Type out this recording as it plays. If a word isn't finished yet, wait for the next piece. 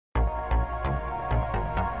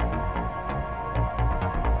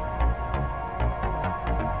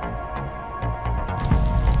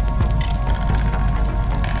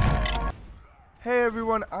Hey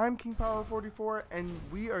everyone, I'm King Power 44 and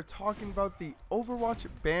we are talking about the Overwatch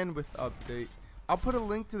bandwidth update. I'll put a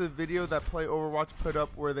link to the video that PlayOverwatch put up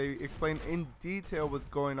where they explain in detail what's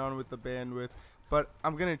going on with the bandwidth, but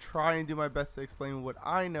I'm going to try and do my best to explain what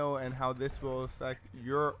I know and how this will affect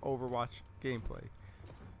your Overwatch gameplay.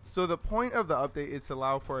 So the point of the update is to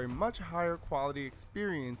allow for a much higher quality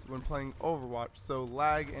experience when playing Overwatch, so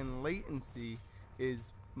lag and latency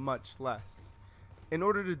is much less. In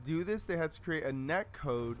order to do this, they had to create a net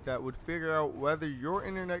code that would figure out whether your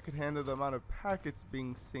internet could handle the amount of packets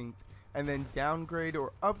being synced and then downgrade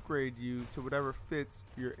or upgrade you to whatever fits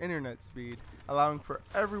your internet speed, allowing for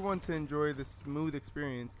everyone to enjoy the smooth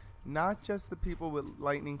experience, not just the people with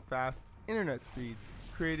lightning fast internet speeds,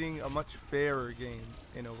 creating a much fairer game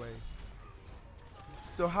in a way.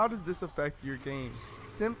 So how does this affect your game?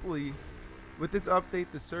 Simply, with this update,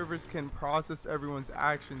 the servers can process everyone's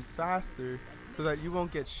actions faster so that you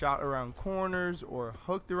won't get shot around corners or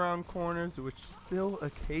hooked around corners, which still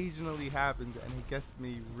occasionally happens and it gets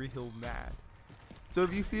me real mad. So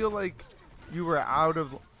if you feel like you were out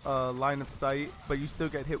of line of sight but you still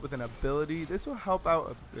get hit with an ability, this will help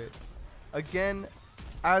out a bit. Again,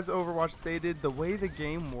 as Overwatch stated, the way the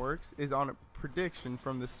game works is on a prediction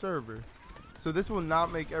from the server. So this will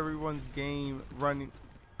not make everyone's game running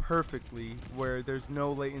perfectly where there's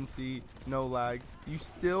no latency, no lag. You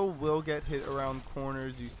still will get hit around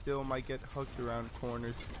corners, you still might get hooked around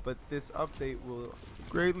corners, but this update will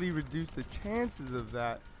greatly reduce the chances of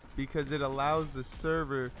that because it allows the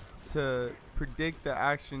server to predict the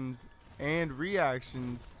actions and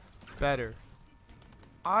reactions better.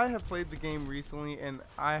 I have played the game recently and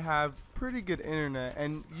I have pretty good internet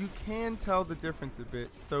and you can tell the difference a bit,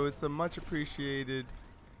 so it's a much appreciated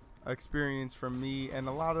experience from me and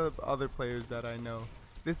a lot of other players that I know.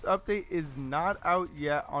 This update is not out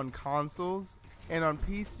yet on consoles, and on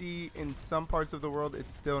PC in some parts of the world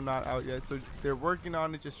it's still not out yet, so they're working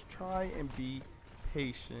on it. Just try and be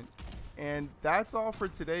patient. And that's all for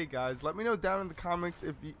today, guys. Let me know down in the comments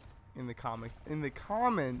if you in the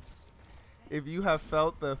comments if you have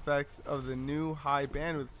felt the effects of the new high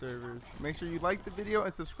bandwidth servers. Make sure you like the video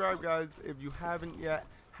and subscribe, guys, if you haven't yet.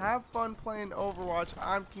 Have fun playing Overwatch.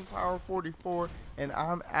 I'm King Power 44 and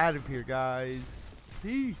I'm out of here, guys.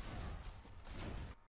 Peace.